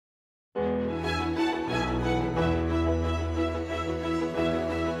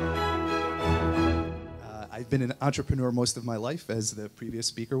been an entrepreneur most of my life, as the previous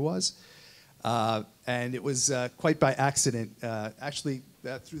speaker was. And it was quite by accident, actually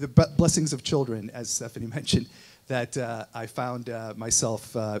through the blessings of children, as Stephanie mentioned, that I found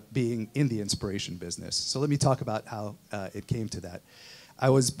myself being in the inspiration business. So let me talk about how it came to that. I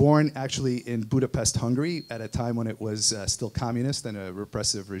was born actually in Budapest, Hungary, at a time when it was still communist and a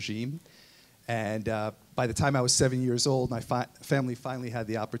repressive regime. And by the time I was 7 years old, my family finally had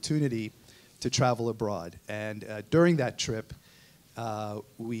the opportunity to travel abroad. And during that trip,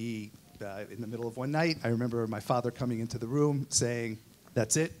 in the middle of one night, I remember my father coming into the room saying,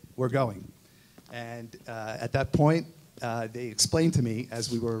 "That's it, we're going." And at that point, they explained to me,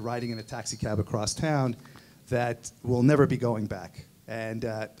 as we were riding in a taxi cab across town, that we'll never be going back. And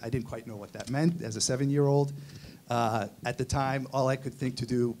I didn't quite know what that meant as a 7-year-old. At the time, all I could think to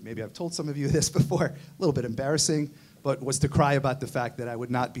do, maybe I've told some of you this before, a little bit embarrassing, but was to cry about the fact that I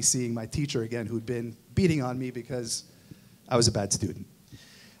would not be seeing my teacher again, who'd been beating on me because I was a bad student.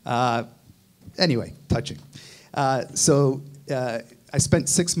 Anyway, touching. So I spent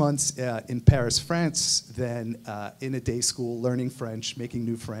 6 months in Paris, France, then in a day school, learning French, making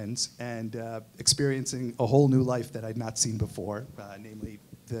new friends, and experiencing a whole new life that I'd not seen before, namely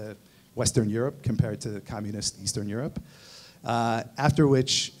the Western Europe compared to the communist Eastern Europe. After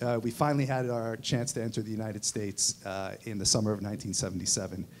which, we finally had our chance to enter the United States in the summer of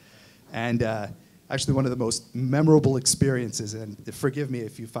 1977. And actually one of the most memorable experiences, and forgive me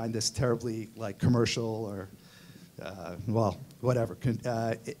if you find this terribly like commercial or well, whatever.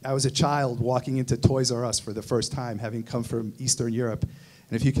 I was a child walking into Toys R Us for the first time, having come from Eastern Europe.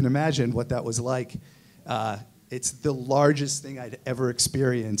 And if you can imagine what that was like, it's the largest thing I'd ever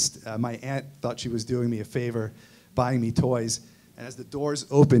experienced. My aunt thought she was doing me a favor, buying me toys. And as the doors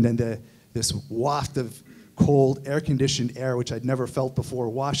opened and this waft of cold, air-conditioned air, which I'd never felt before,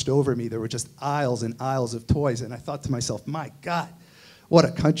 washed over me, there were just aisles and aisles of toys. And I thought to myself, my God, what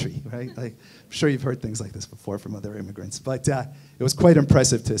a country, right? Like, I'm sure you've heard things like this before from other immigrants. But it was quite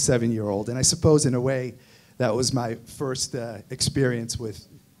impressive to a 7-year-old. And I suppose, in a way, that was my first experience with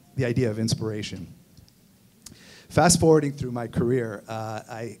the idea of inspiration. Fast forwarding through my career,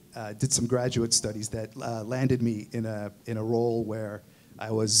 I did some graduate studies that landed me in a role where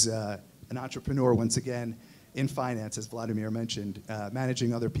I was an entrepreneur, once again, in finance, as Vladimir mentioned,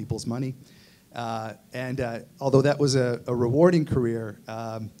 managing other people's money. And although that was a rewarding career,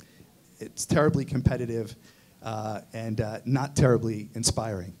 it's terribly competitive and not terribly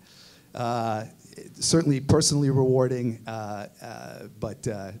inspiring. Certainly personally rewarding, but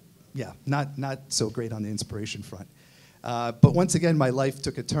yeah, not so great on the inspiration front. But once again, my life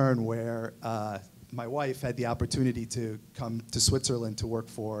took a turn where my wife had the opportunity to come to Switzerland to work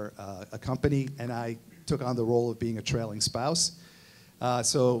for a company, and I took on the role of being a trailing spouse.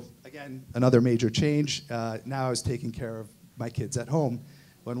 So again, another major change. Now I was taking care of my kids at home,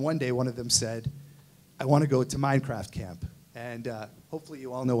 when one day one of them said, "I want to go to Minecraft camp." And hopefully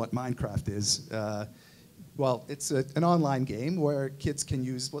you all know what Minecraft is. Well, it's an online game where kids can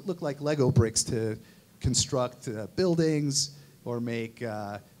use what look like Lego bricks to construct buildings or make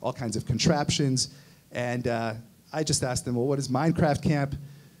all kinds of contraptions. And I just asked them, well, what is Minecraft camp?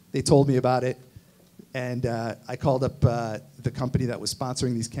 They told me about it. And I called up the company that was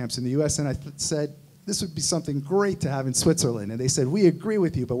sponsoring these camps in the US, and I said, this would be something great to have in Switzerland. And they said, we agree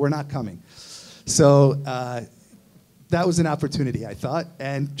with you, but we're not coming. So that was an opportunity, I thought.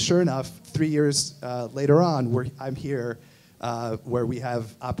 And sure enough, 3 years later on, I'm here where we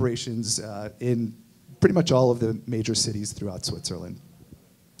have operations in pretty much all of the major cities throughout Switzerland.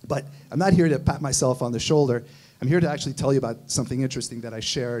 But I'm not here to pat myself on the shoulder. I'm here to actually tell you about something interesting that I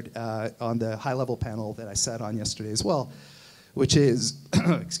shared on the high-level panel that I sat on yesterday as well, which is,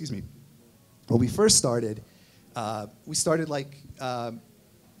 excuse me, when we first started, we started like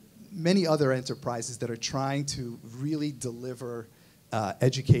many other enterprises that are trying to really deliver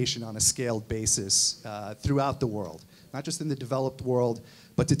education on a scaled basis throughout the world, not just in the developed world,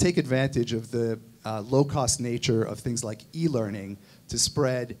 but to take advantage of the low-cost nature of things like e-learning to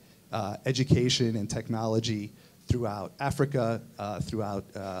spread education and technology throughout Africa, throughout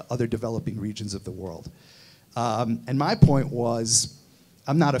other developing regions of the world. And my point was,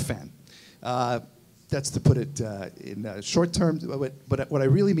 I'm not a fan. That's to put it in short term, but what I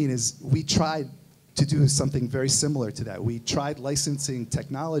really mean is we tried to do something very similar to that. We tried licensing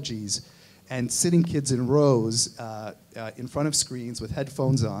technologies and sitting kids in rows in front of screens with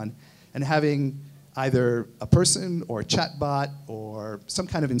headphones on and having either a person or a chatbot or some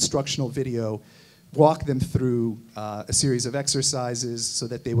kind of instructional video walk them through a series of exercises so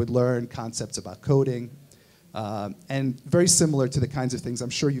that they would learn concepts about coding. And very similar to the kinds of things I'm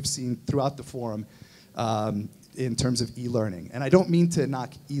sure you've seen throughout the forum, in terms of e-learning. And I don't mean to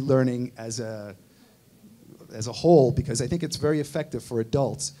knock e-learning as a whole, because I think it's very effective for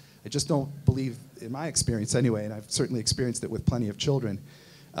adults. I just don't believe, in my experience anyway, and I've certainly experienced it with plenty of children,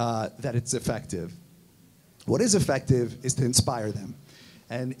 that it's effective. What is effective is to inspire them.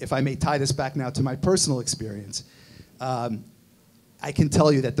 And if I may tie this back now to my personal experience, I can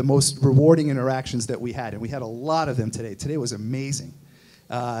tell you that the most rewarding interactions that we had, and we had a lot of them today was amazing.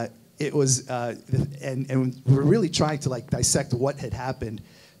 It was, and we're really trying to like dissect what had happened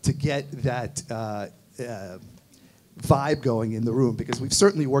to get that vibe going in the room, because we've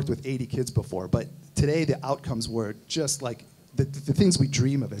certainly worked with 80 kids before, but today the outcomes were just like the things we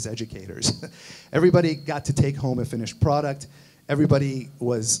dream of as educators. Everybody got to take home a finished product. Everybody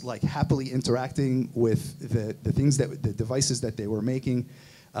was like happily interacting with the things that, the devices that they were making.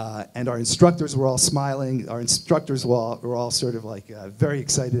 And our instructors were all smiling. Our instructors were all sort of like very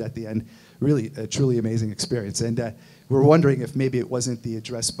excited at the end. Really, a truly amazing experience. And we're wondering if maybe it wasn't the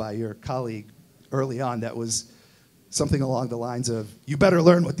address by your colleague early on that was something along the lines of, you better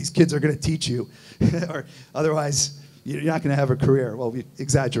learn what these kids are going to teach you, or otherwise you're not going to have a career. Well, we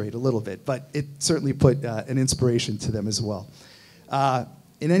exaggerate a little bit, but it certainly put an inspiration to them as well.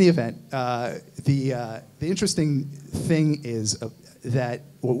 In any event, the interesting thing is that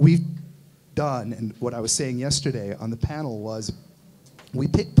what we've done, and what I was saying yesterday on the panel, was we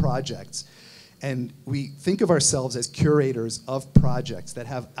pick projects and we think of ourselves as curators of projects that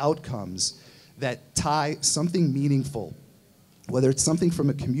have outcomes that tie something meaningful, whether it's something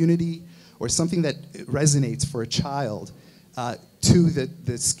from a community or something that resonates for a child, to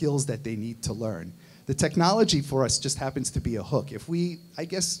the skills that they need to learn. The technology for us just happens to be a hook. If we, I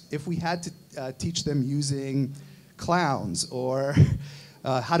guess, if we had to teach them using clowns or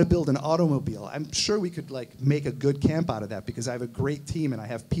how to build an automobile, I'm sure we could like make a good camp out of that, because I have a great team and I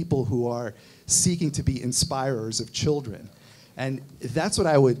have people who are seeking to be inspirers of children. And that's what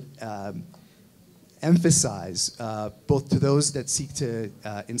I would emphasize, both to those that seek to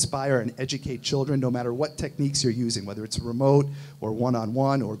inspire and educate children, no matter what techniques you're using, whether it's remote or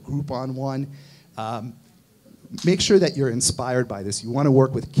one-on-one or group-on-one. Make sure that you're inspired by this. You want to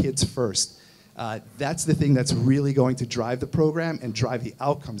work with kids first. That's the thing that's really going to drive the program and drive the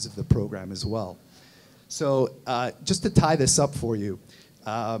outcomes of the program as well. So just to tie this up for you,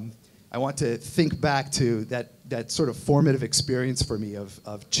 I want to think back to that sort of formative experience for me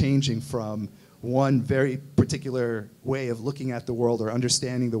of changing from one very particular way of looking at the world or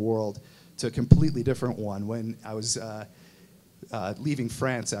understanding the world to a completely different one when I was leaving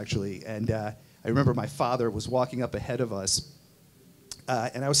France, actually. And I remember my father was walking up ahead of us,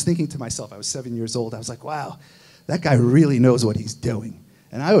 and I was thinking to myself, I was 7 years old, I was like, wow, that guy really knows what he's doing.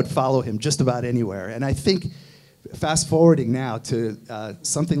 And I would follow him just about anywhere. And I think, fast forwarding now to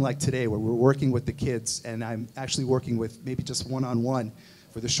something like today, where we're working with the kids, and I'm actually working with maybe just one-on-one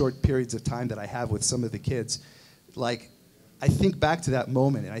for the short periods of time that I have with some of the kids, like, I think back to that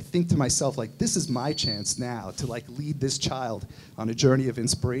moment, and I think to myself, like, this is my chance now to like lead this child on a journey of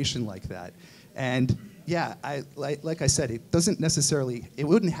inspiration like that. And yeah, like I said, it doesn't necessarily, it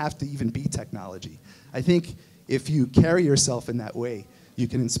wouldn't have to even be technology. I think if you carry yourself in that way, you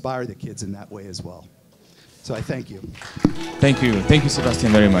can inspire the kids in that way as well. So I thank you. Thank you,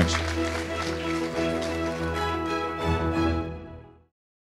 Sebastian, very much.